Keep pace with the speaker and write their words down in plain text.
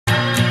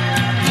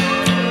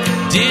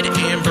Did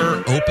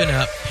Amber open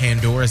up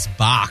Pandora's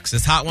box?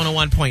 It's Hot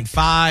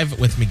 101.5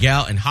 with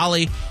Miguel and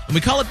Holly. And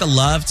we call it the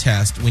love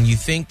test when you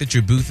think that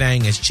your boo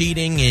thing is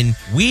cheating and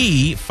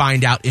we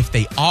find out if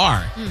they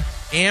are.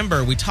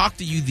 Amber, we talked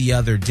to you the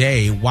other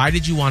day. Why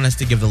did you want us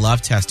to give the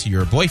love test to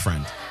your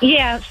boyfriend?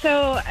 Yeah,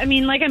 so, I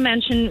mean, like I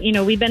mentioned,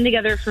 we've been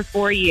together for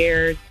 4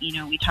 years.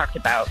 We talked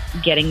about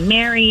getting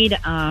married,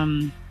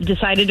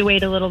 decided to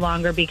wait a little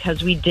longer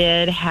because we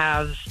did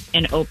have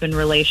an open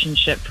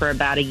relationship for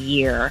about a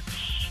year.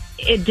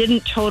 It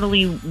didn't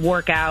totally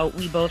work out.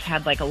 We both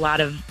had a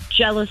lot of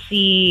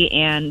jealousy,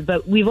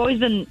 but we've always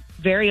been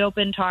very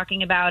open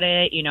talking about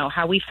it,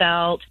 how we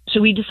felt. So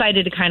we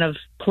decided to kind of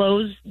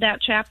close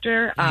that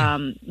chapter.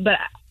 But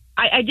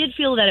I did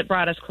feel that it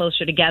brought us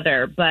closer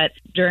together. But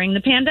during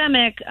the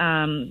pandemic,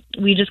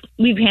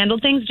 we've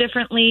handled things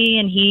differently,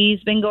 and he's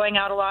been going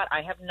out a lot.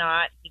 I have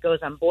not. He goes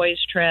on boys'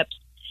 trips.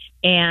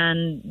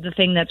 And the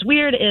thing that's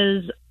weird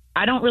is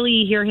I don't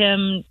really hear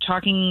him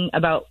talking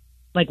about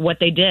what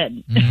they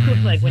did,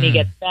 when he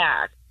gets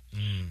back.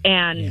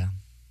 And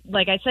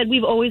like I said,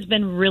 we've always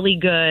been really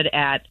good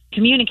at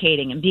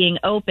communicating and being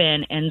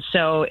open. And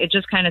so it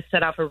just kind of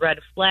set off a red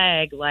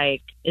flag.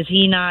 Is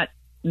he not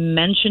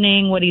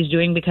mentioning what he's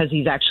doing because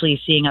he's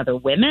actually seeing other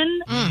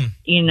women?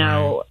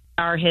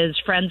 Are his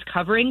friends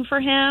covering for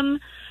him?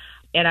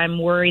 And I'm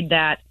worried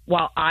that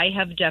while I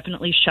have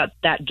definitely shut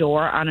that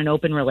door on an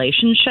open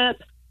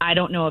relationship, I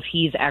don't know if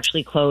he's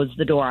actually closed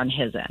the door on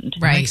his end.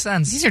 Right. Makes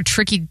sense. These are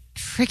tricky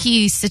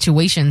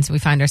situations we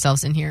find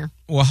ourselves in here.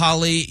 Well,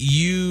 Holly,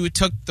 you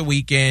took the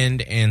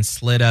weekend and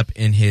slid up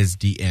in his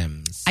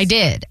DMs. I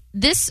did.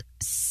 This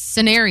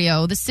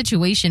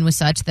situation was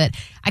such that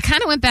I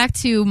kind of went back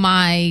to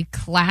my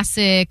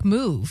classic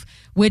move,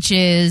 which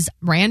is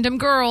random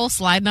girl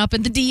sliding up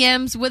in the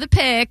DMs with a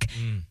pic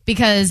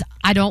because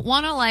I don't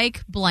want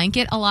to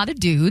blanket a lot of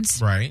dudes.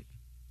 Right.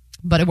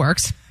 But it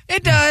works.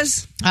 It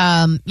does.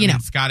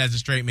 Scott, as a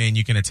straight man,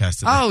 you can attest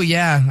to that. Oh,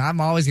 yeah. I'm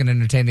always going to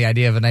entertain the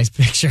idea of a nice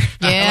picture.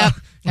 Yeah.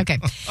 Okay.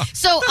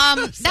 So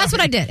that's what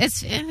I did.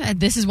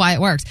 This is why it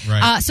works.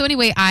 Right. So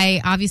anyway,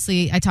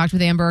 I talked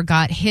with Amber,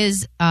 got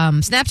his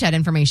Snapchat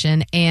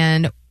information,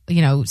 and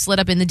slid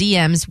up in the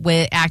DMs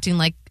with acting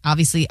like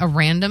obviously a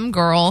random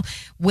girl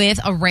with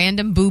a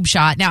random boob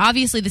shot. Now,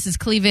 obviously, this is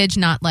cleavage,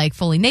 not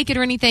fully naked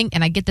or anything,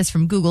 and I get this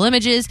from Google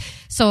Images.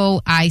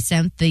 So I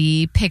sent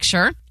the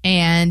picture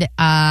and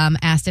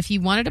asked if he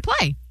wanted to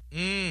play.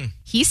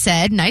 He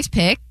said, nice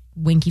pic,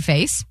 winky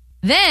face.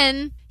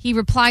 Then he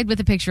replied with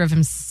a picture of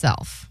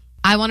himself.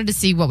 I wanted to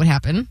see what would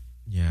happen.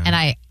 Yeah. And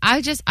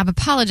I'm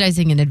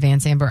apologizing in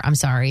advance, Amber. I'm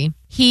sorry.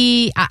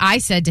 I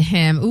said to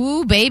him,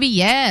 ooh, baby,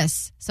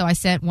 yes. So I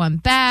sent one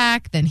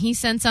back. Then he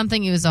sent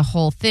something. It was a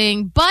whole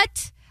thing.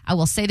 But I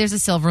will say there's a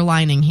silver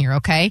lining here,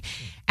 okay?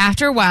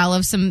 After a while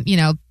of some,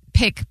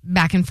 pick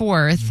back and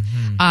forth,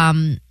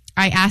 I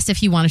asked if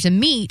he wanted to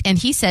meet. And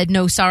he said,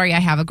 no, sorry, I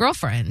have a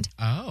girlfriend.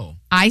 Oh.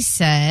 I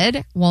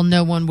said, well,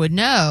 no one would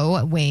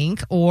know,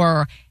 wink,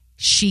 or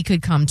she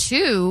could come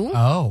too.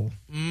 Oh.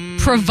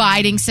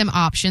 Providing some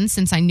options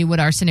since I knew what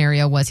our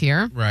scenario was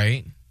here.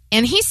 Right.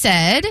 And he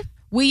said,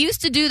 we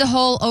used to do the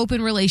whole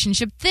open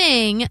relationship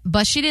thing,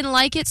 but she didn't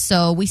like it,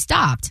 so we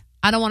stopped.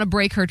 I don't want to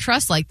break her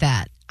trust like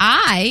that.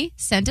 I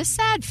sent a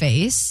sad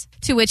face,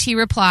 to which he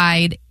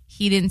replied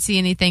he didn't see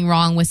anything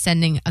wrong with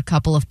sending a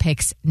couple of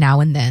pics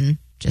now and then.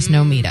 Just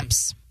no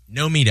meetups.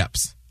 No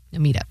meetups. No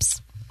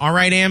meetups. All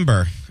right,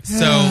 Amber.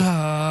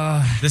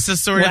 So this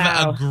is sort of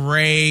a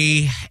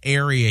gray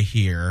area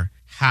here.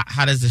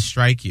 How does this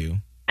strike you?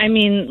 I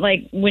mean,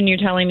 when you're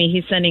telling me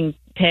he's sending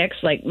pics,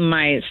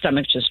 my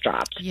stomach just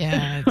dropped.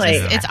 Yeah.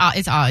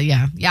 It's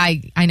yeah. Yeah,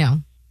 I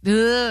know.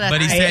 Ugh,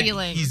 but he said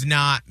he's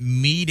not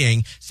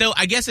meeting. So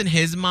I guess in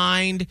his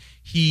mind,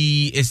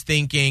 he is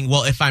thinking,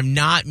 well, if I'm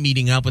not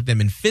meeting up with them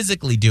and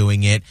physically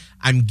doing it,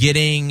 I'm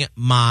getting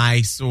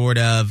my sort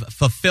of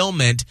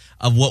fulfillment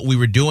of what we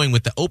were doing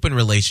with the open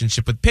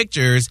relationship with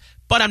pictures,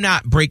 but I'm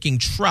not breaking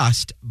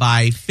trust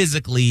by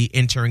physically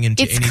entering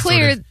into any sort of It's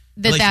clear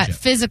that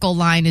physical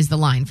line is the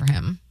line for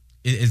him.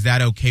 Is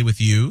that okay with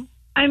you?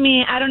 I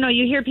mean, I don't know.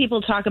 You hear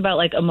people talk about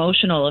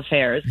emotional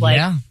affairs.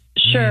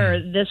 Sure,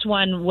 this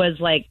one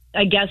was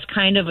I guess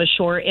kind of a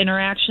short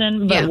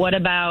interaction, but what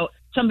about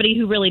somebody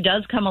who really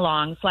does come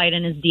along, slide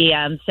in his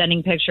DM,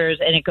 sending pictures,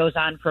 and it goes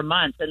on for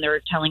months, and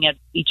they're telling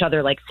each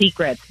other like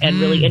secrets and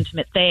really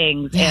intimate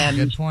things. Yeah, and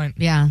good point.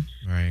 Yeah.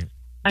 Right.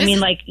 I mean,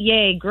 like,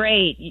 yay,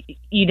 great.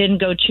 You didn't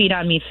go cheat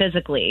on me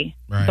physically,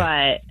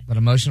 right. But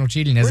emotional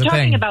cheating is a thing. We're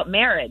talking about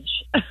marriage.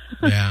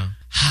 Yeah.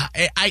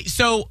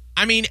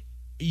 I mean,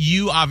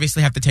 you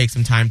obviously have to take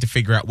some time to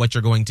figure out what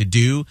you're going to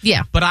do.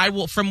 Yeah. But I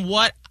will, from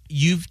what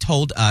you've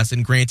told us,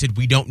 and granted,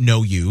 we don't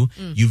know you.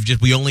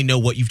 We only know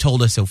what you've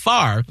told us so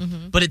far.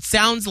 Mm-hmm. But it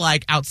sounds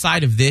like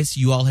outside of this,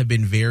 you all have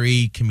been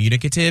very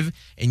communicative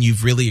and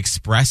you've really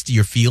expressed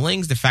your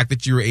feelings. The fact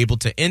that you were able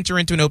to enter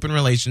into an open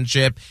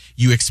relationship,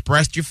 you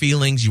expressed your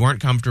feelings, you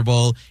weren't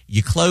comfortable,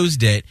 you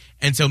closed it.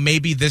 And so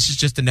maybe this is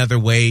just another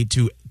way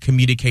to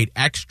communicate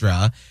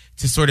extra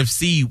to sort of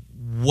see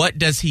what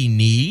does he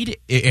need,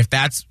 if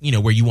that's,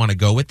 where you want to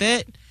go with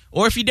it.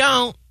 Or if you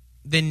don't,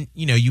 then,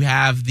 you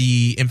have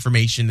the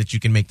information that you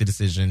can make the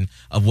decision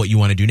of what you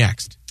want to do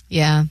next.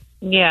 Yeah.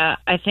 Yeah,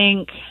 I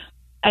think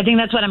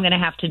that's what I'm going to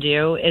have to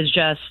do is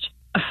just,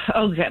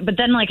 okay. But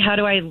then, like, how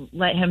do I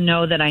let him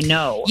know that I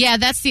know? Yeah,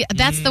 that's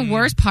the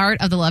worst part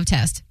of the love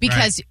test,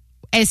 because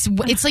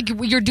it's like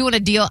you're doing a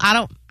deal.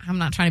 I'm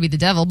not trying to be the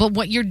devil, but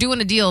what you're doing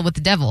a deal with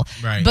the devil,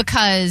 right?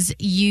 Because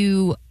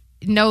you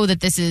know that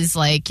this is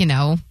like,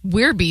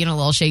 we're being a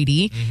little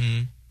shady.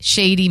 Mm-hmm.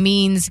 Shady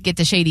means get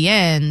to shady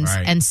ends.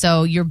 Right. And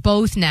so you're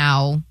both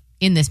now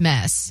in this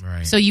mess.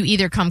 Right. So you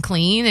either come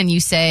clean and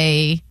you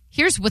say,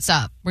 here's what's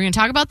up. We're going to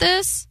talk about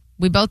this.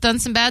 We both done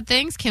some bad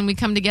things. Can we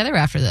come together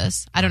after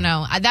this? I don't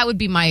know. That would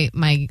be my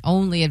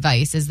only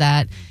advice, is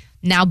that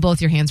now both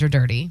your hands are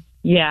dirty.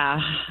 Yeah.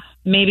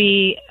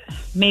 Maybe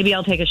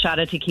I'll take a shot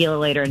of tequila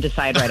later and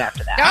decide right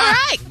after that. All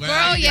right,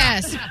 Well, girl,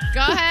 yes.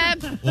 Go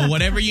ahead. Well,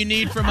 whatever you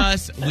need from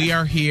us, we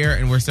are here,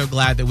 and we're so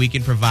glad that we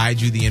can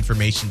provide you the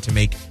information to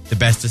make the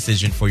best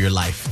decision for your life.